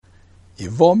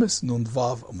Yevamos Nun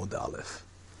Vav Amud Aleph.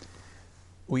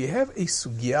 We have a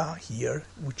sugya here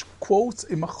which quotes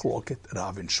a machloket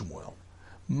Rav and Shmuel.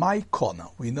 My kona,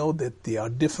 we know that there are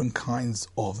different kinds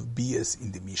of bias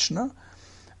in the Mishnah,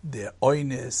 the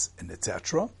oines and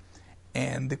etc.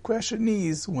 And the question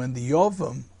is, when the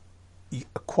Yovam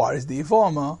acquires the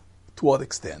Yevama, to what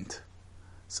extent?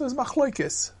 So it's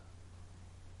machlokes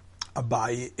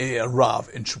by Rav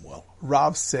and Shmuel.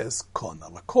 Rav says kona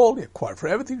lakol, he acquired for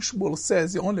everything. Shmuel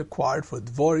says he only acquired for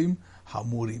dvorim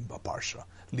hamurim baparsha,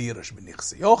 lirash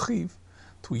b'nichse yochiv,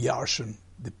 to yarshen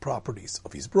the properties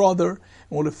of his brother, and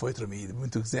only for it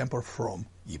to example from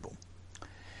Yibum.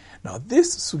 Now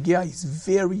this sugya is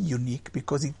very unique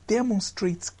because it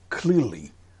demonstrates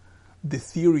clearly the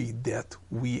theory that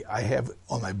I have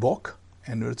on my book,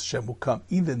 and Hashem will come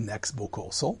in the next book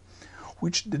also,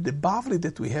 which the Bavli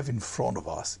that we have in front of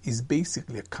us is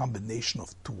basically a combination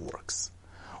of two works.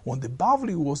 When the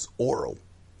Bavli was oral,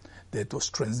 that was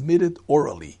transmitted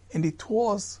orally, and it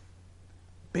was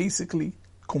basically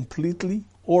completely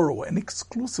oral and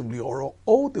exclusively oral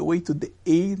all the way to the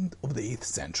end of the 8th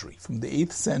century. From the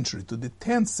 8th century to the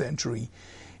 10th century,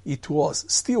 it was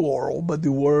still oral, but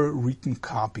there were written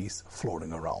copies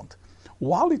floating around.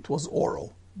 While it was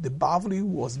oral, the Bavli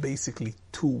was basically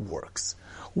two works.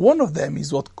 One of them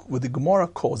is what the Gemara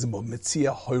calls him of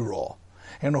Metzia Hoira.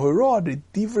 And Hoira are the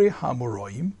Divrei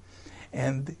HaMoroim,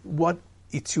 and what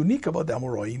it's unique about the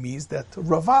Amoraim is that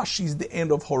Ravashi is the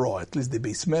end of Hoira, at least the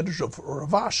base medrash of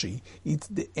Ravashi, it's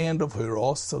the end of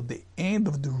Hoira, so the end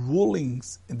of the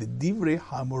rulings in the Divrei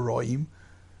HaMoroim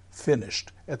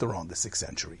finished at around the 6th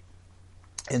century.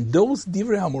 And those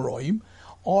Divrei HaMoroim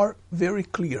are very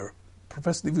clear.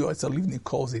 Professor Levi Livni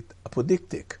calls it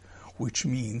apodictic, which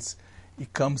means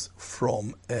it comes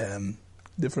from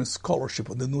different scholarship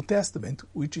on the New Testament,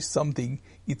 which is something,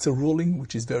 it's a ruling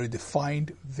which is very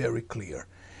defined, very clear.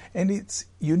 And it's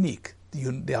unique. The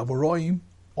Amoraim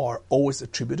are always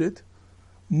attributed,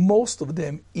 most of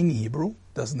them in Hebrew,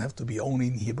 doesn't have to be only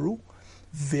in Hebrew,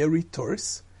 very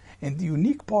terse. And the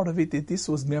unique part of it is this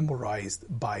was memorized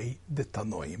by the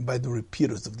Tanoim, by the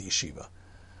repeaters of the yeshiva.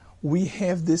 We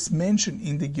have this mentioned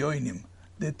in the Geonim,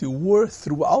 that there were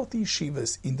throughout the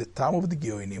yeshivas in the time of the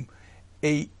Geonim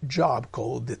a job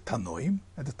called the Tanoim,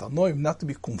 and the Tanoim not to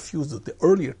be confused with the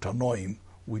earlier Tanoim,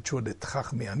 which were the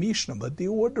Chachmei HaMishnah, but they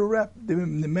were the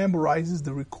memorizers,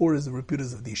 the recorders, the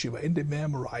repeaters of the yeshiva, and they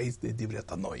memorized the Divrei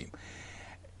Tanoim.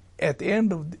 At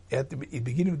the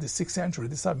beginning of the 6th century,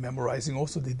 they started memorizing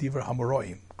also the Divrei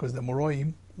HaMoroim, because the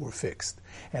Moroim were fixed.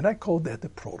 And I call that the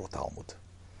Proto-Talmud.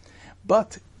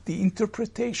 But the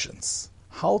interpretations,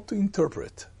 how to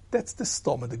interpret, that's the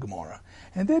stom of the Gemara.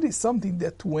 And that is something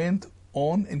that went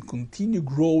on and continued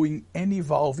growing and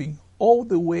evolving all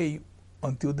the way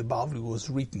until the Bavli was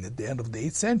written at the end of the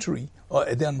 8th century, or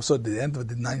at the end of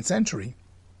the 9th century.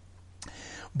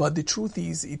 But the truth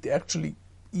is, it actually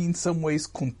in some ways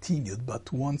continued,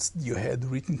 but once you had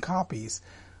written copies,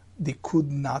 they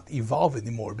could not evolve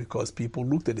anymore because people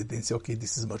looked at it and said, okay,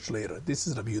 this is much later. This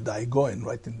is Rabbi Yudai Goen,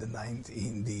 right in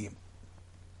the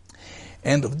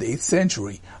end of the 8th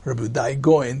century. Rabbi Yudai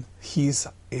Goen, his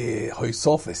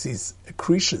Hoisophes, his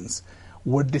accretions,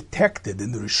 were detected,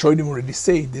 and the Rishonim already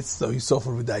say this is the Hoisoph of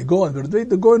Rabbi Yudai Goen, but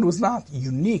the Goen was not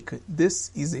unique. This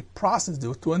is a process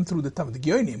that went through the time of the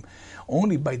Geonim.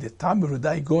 Only by the time of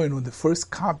Rabbi Yudai Goen, when the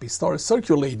first copy started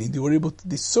circulating, they were able to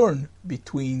discern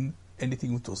between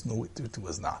anything which was new, which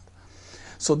was not.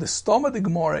 So the stom of the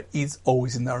Gemara is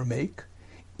always in Aramaic.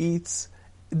 It's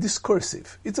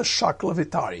discursive. It's a shakla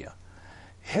vitaria.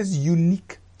 Has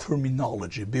unique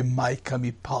terminology. B'maika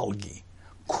mipalgi,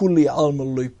 kuli alma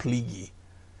loy pligi,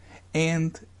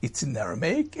 and it's in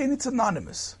Aramaic and it's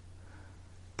anonymous.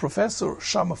 Professor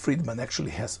Shama Friedman actually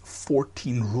has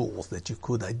 14 rules that you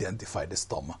could identify the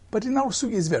stoma. But in our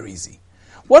sugya is very easy.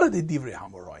 What are the Divrei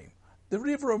HaMoroim? The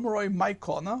Divrei HaMoroim, my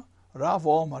kona, Rav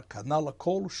Omar, Kanala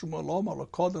Kol, Shmuel Omar,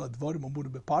 Lakodan, Advorim, Amur,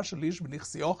 Beparsha, Lish,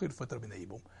 Benichsi, Ochir, Fatar,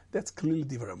 B'neibum. That's clearly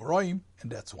Divrei HaMoroim,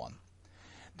 and that's one.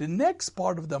 The next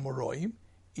part of the Amoraim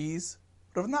is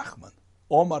Rav Nachman.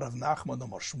 Omar Rav Nachman,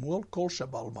 Omar Shmuel, Kol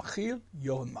Shabal Machil,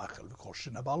 Yovan Machil, Kol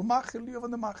Shenabal Machil,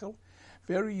 Yovan Machil.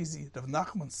 Very easy. Rav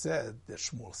Nachman said, that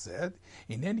Shmuel said,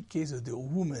 in any case of the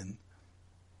woman's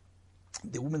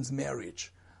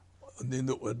marriage,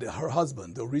 her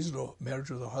husband, the original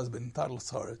marriage of her husband entitles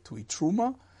her to a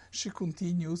truma, she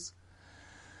continues.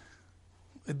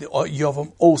 The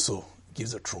Yovam also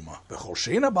gives a truma.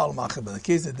 But in the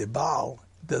case that the Baal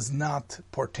does not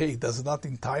partake, does not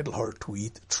entitle her to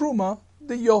eat truma,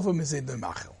 the Yovam is in the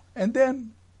machel. And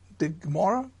then the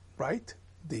Gemara, right?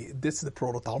 This is the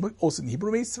Proto-Talmud, also in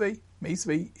Hebrew Meisvei,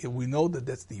 Meisvei, we know that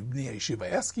that's the Bnei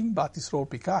Yeshiva asking, Bat Yisrael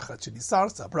Pikachat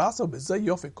Shenisarsa Abrasa Bezei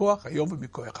Yofe Koach Hayov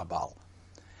Mikoach Habal.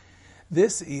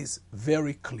 This is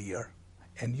very clear,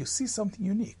 and you see something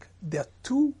unique. There are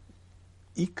two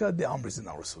Ika de Amris in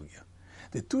our sugya.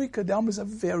 The two Ika de Amris are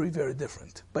very, very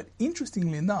different. But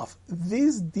interestingly enough,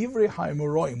 these Divrei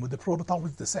HaEmoroim with the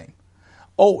proto-Talmud is the same.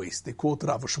 Always they quote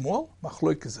Rav Shmuel,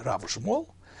 Machloikes Rav Shmuel.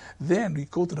 Then we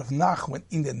quote Rav Nachman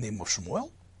in the name of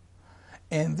Shmuel.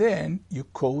 And then you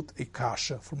quote a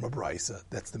kasha from a brisa.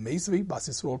 That's the Meisvei Bas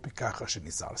Yisrael Pikacha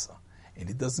Shenisarsa. And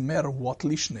it doesn't matter what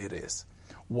lishna it is.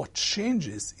 What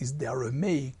changes is the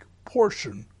Aramaic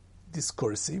portion,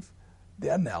 discursive,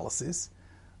 the analysis,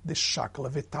 the shakla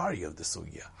vetari of the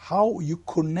sugya. How you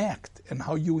connect and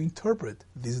how you interpret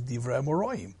this divrei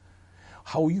amoroim.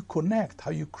 How you connect,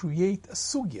 how you create a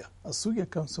sugya. A sugya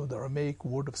comes from the Aramaic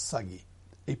word of sagi,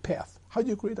 a path. How do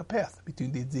you create a path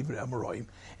between the divrei amoroim?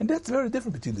 And that's very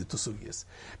different between the two sugyas,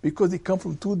 because they come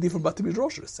from two different Bati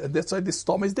Midrashos, and that's why the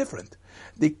stoma is different.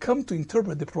 They come to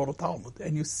interpret the proto-Talmud,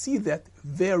 and you see that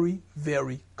very,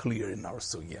 very clear in our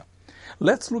sugya.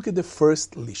 Let's look at the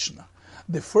first lishna.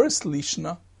 The first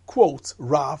lishna quotes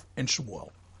Rav and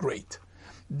Shmuel. Great.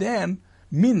 Then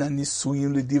Mina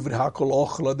nisuim lidivri hakol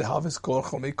ochla dehaves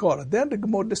korchol meikora. Then the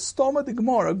stoma, the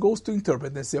Gemara goes to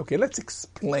interpret and say, okay, let's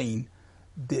explain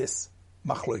this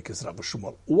Machloikes Rav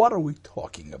Shmuel. What are we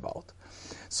talking about?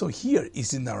 So here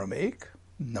is in Aramaic,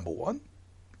 number one.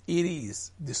 It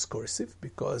is discursive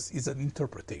because it's an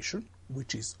interpretation,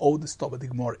 which is all the stoma the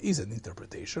Gemara is an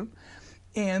interpretation,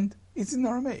 and it's in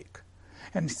Aramaic.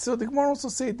 And so the Gemara also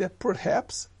said that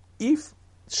perhaps if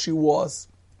she was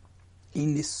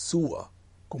in Nisua,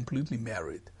 completely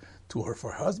married to her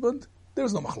husband,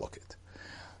 there's no machloket.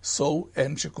 So,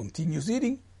 and she continues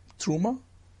eating truma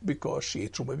because she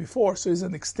ate truma before, so it's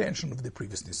an extension of the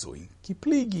previous nisuin.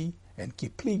 Kipligi, and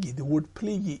kipligi, the word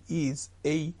pligi is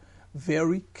a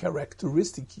very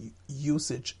characteristic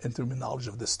usage and terminology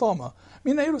of the stoma.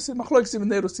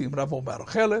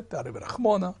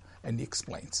 And he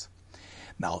explains.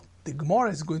 Now, the Gemara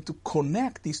is going to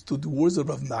connect these to the words of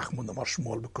Rav Nachman and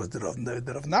Shmuel, because the Rav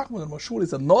Nachman and Shmuel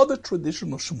is another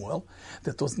tradition of Shmuel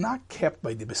that was not kept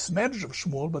by the Besmedrash of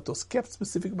Shmuel, but was kept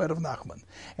specific by Rav Nachman.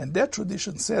 And that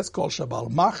tradition says, Kol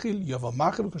Shabal Machil, Yava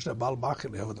Machil, Kol Shabal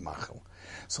Machil, Yava Machil.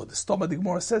 So the Stoma the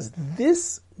Gemara says,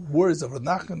 this words of Rav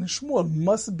Nachman and Shmuel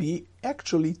must be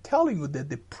actually telling you that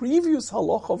the previous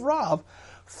halach of Rav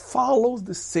follows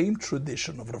the same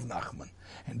tradition of Rav Nachman.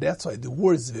 And that's why the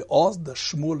words ve'oz the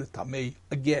Shmuel tamei,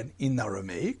 again in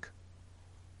Aramaic,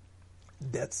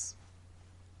 that's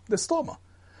the stoma.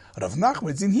 Rav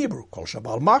Nachman is in Hebrew, Kol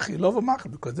Shabal Machi, Lova Machi,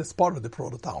 because that's part of the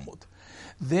Proto-Talmud.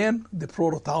 Then the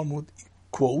Proto-Talmud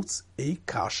quotes a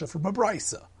kasha from a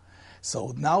brisa.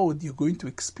 So now you're going to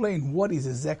explain what is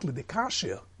exactly the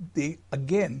kasha.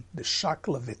 Again, the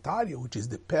shakla vetaria, which is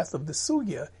the path of the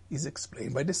sugya, is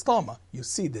explained by the stoma. You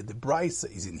see that the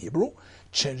brisa is in Hebrew,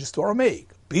 changes to Aramaic.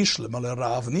 Bishlem ale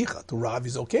Rav nicha, to Rav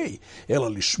is okay. Ela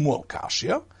lishmuel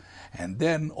kasha, and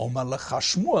then Omar lecha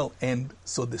Shmuel. And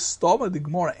so the stoma, the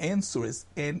Gemara answers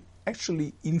and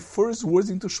actually infers words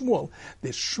into Shmuel.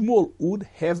 That Shmuel would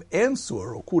have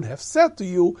answered or could have said to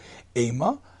you,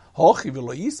 Ema, Hochi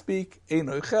v'lo yispik,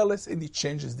 eino yecheles, and he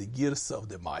changes the girsa of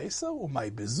the ma'isa, umay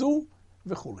bezu,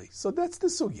 v'chulei. So that's the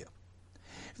sugya.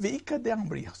 Ve'ika de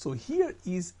amri. So here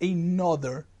is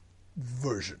another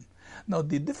version. Now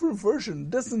the different version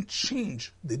doesn't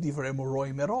change the divrei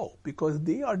amoroim at all, because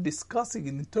they are discussing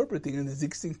and interpreting an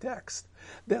existing text.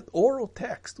 That oral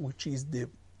text, which is the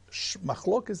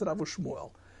Machlokes Rav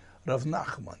Shmuel, Rav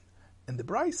Nachman, and the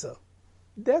Brisa,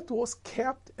 that was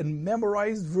kept and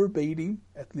memorized verbatim,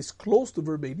 at least close to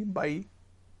verbatim, by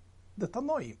the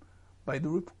Tanoim, by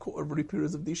the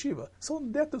repeaters of the yeshiva. So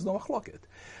that is no machloket.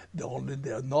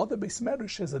 Another Beis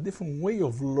Medrash has a different way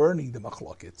of learning the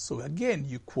machloket. So again,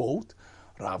 you quote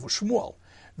Rav Shmuel,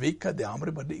 Veika de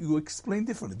Amre, but you explain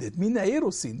differently. That Mina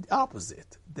Erosin, the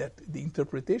opposite. That the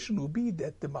interpretation will be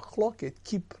that the machloket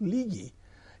kipligi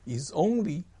is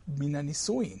only Mina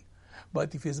Nisuin.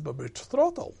 But if it's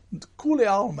Babetrotal, Kule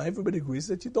Alma, everybody agrees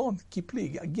that you don't keep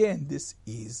league. Again, this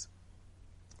is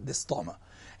the stoma.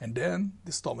 And then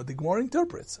the stoma, the Gemara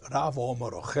interprets. Rav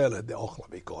Omar Ochele de Ochla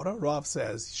Bekora. Rav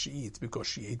says she eats because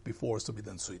she ate before, so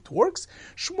it works.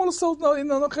 Shmuel says no, in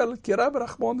Ochele, Kirab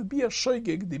Rachmon, Bia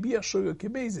Shoigeg, the Bia Shoigeg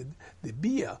Kebezid. The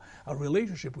Bia, a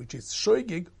relationship which is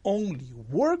Shoigeg, only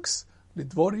works,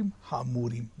 Lidvorim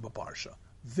Hamurim Baparsha.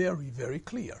 Very, very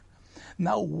clear.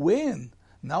 Now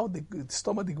the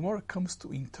stoma the Gemara comes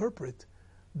to interpret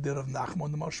the Rav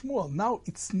Nachman and Shmuel. Now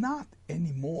it's not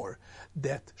anymore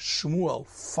that Shmuel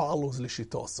follows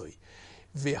Lishitosoi.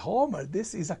 Vehomer,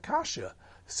 this is a kasha.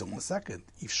 So 1 second,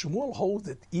 if Shmuel holds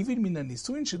that even Mina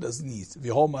Nisuin she doesn't need,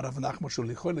 Vehomer Rav Nachman Shul,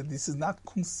 this is not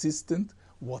consistent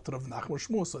what Rav Nachman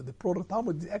Shmuel. So the Proto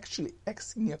Talmud is actually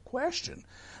asking a question.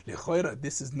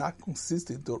 This is not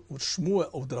consistent with Shmuel,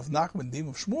 of the Rav Nachman name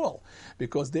of Shmuel,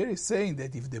 because there is saying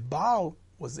that if the Baal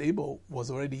was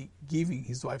already giving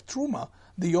his wife Truma,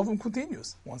 the Yovam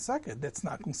continues. 1 second, that's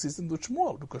not consistent with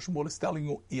Shmuel, because Shmuel is telling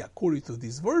you, according to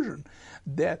this version,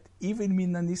 that even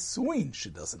Mina Nisuin she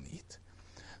doesn't eat.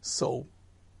 So,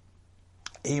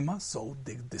 so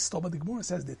the Stoma de Gemara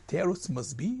says the teretz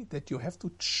must be that you have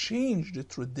to change the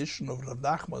tradition of Rav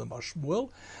Nachman and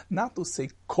Shmuel, not to say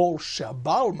kol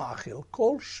shabal machil,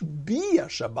 kol shbiya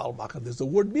shabal machil. There's a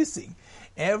word missing.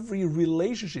 Every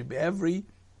relationship, every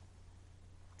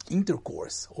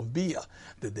intercourse of bia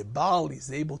that the Baal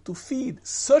is able to feed,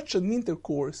 such an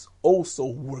intercourse also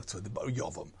works for the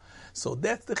Yovam. So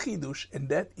that's the chidush, and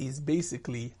that is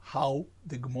basically how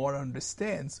the Gemara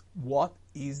understands what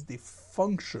is the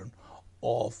function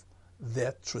of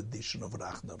that tradition of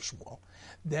Rachna Shmuel.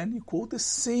 Then you quote the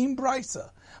same brisa,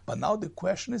 but now the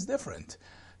question is different.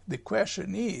 The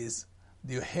question is,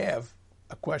 do you have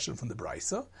a question from the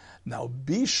brisa? Now,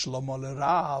 Bishlam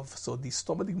Rav, so the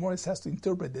Stoma de Gemara has to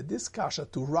interpret that this kasha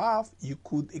to Rav, you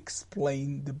could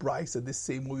explain the brisa the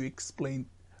same way you explained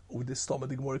with the Stoma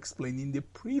de Gemara explained in the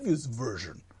previous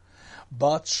version.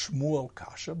 But Shmuel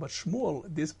kasha, Shmuel,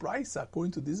 this brisa,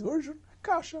 according to this version,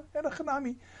 kasha and a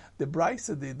chanami. The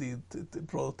brisa, the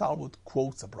Proto Talmud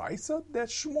quotes a brisa that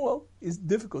Shmuel is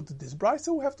difficult to this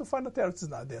brisa. We have to find a teretz. It's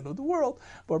not the end of the world,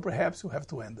 but perhaps we have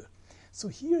to end it. So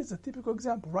here is a typical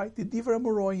example, right? The Divrei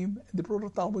Amoraim and the Proto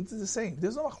Talmud is the same.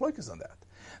 There's no machlokes on that.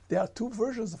 There are two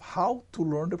versions of how to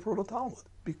learn the Proto Talmud,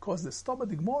 because the Stoma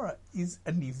de Gemara is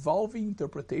an evolving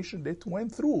interpretation that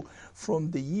went through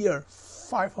from the year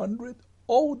 500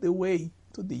 all the way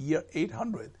to the year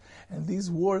 800. And these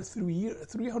were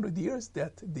 300 years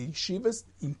that the yeshivas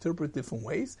interpret different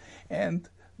ways, and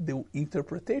the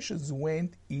interpretations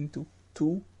went into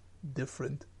two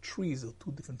different trees or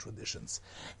two different traditions.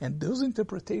 And those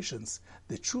interpretations,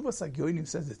 the Tshuvas Agyonim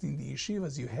says that in the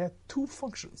yeshivas you had two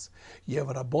functions. You have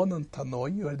Rabbanon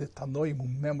Tanoim, you have the Tanoim who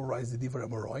memorize the Divrei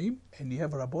Amoraim, and you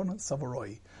have Rabbanon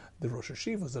Savoroi, the Rosh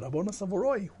Hashivas, the Rabbanon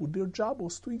Savoroi, who their job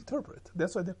was to interpret.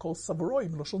 That's why they're called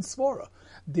Savoroim, Loshon Svora.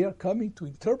 They are coming to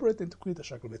interpret and to create a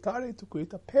Shakal, to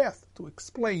create a path, to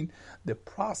explain the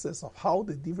process of how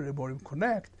the Divrei Amoraim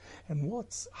connect and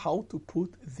how to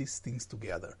put these things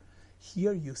together.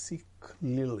 Here you see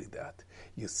clearly that.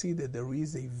 You see that there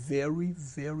is a very,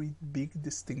 very big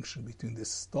distinction between the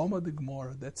Stoma de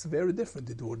Gemara that's very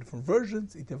different. There were different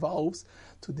versions. It evolves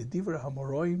to the Divrei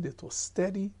Amoraim that was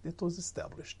steady, that was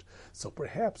established. So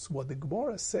perhaps what the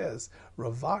Gemara says,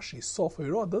 Rav Ashi,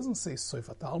 Sofer Ro, doesn't say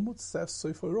Sofer Talmud, says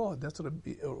Sofer Ro. That's what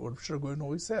Shurgoin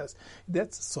always says.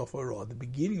 That's Sofer Ro. The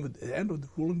beginning, with the end of the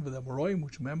ruling with the Amoraim,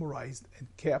 which memorized and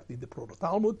kept in the Proto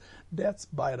Talmud, that's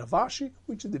by Rav Ashi,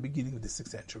 which is the beginning of the 6th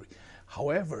century.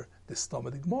 However, the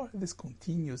Stoma de Gemara, this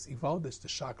continues, evolved as the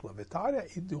Shakla Vetaria.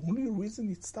 The only reason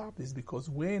it stopped is because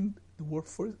when there were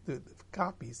the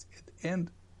copies at the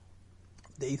end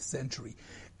of the 8th century,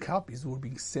 copies were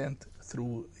being sent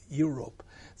through Europe,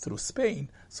 through Spain,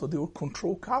 so they were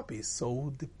controlled copies.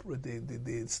 So the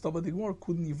Stoma de Gemara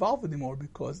couldn't evolve anymore,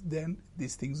 because then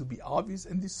these things would be obvious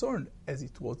and discerned, as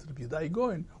it was the Yudai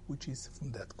Goin, which is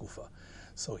from that Kufa.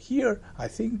 So here, I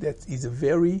think that is a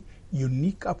very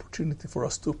unique opportunity for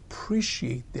us to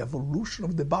appreciate the evolution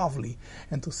of the Bavli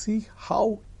and to see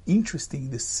how interesting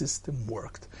the system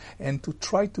worked, and to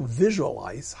try to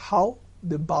visualize how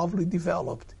the Bavli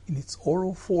developed in its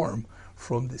oral form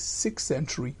from the 6th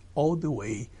century all the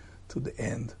way to the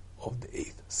end of the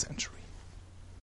 8th century.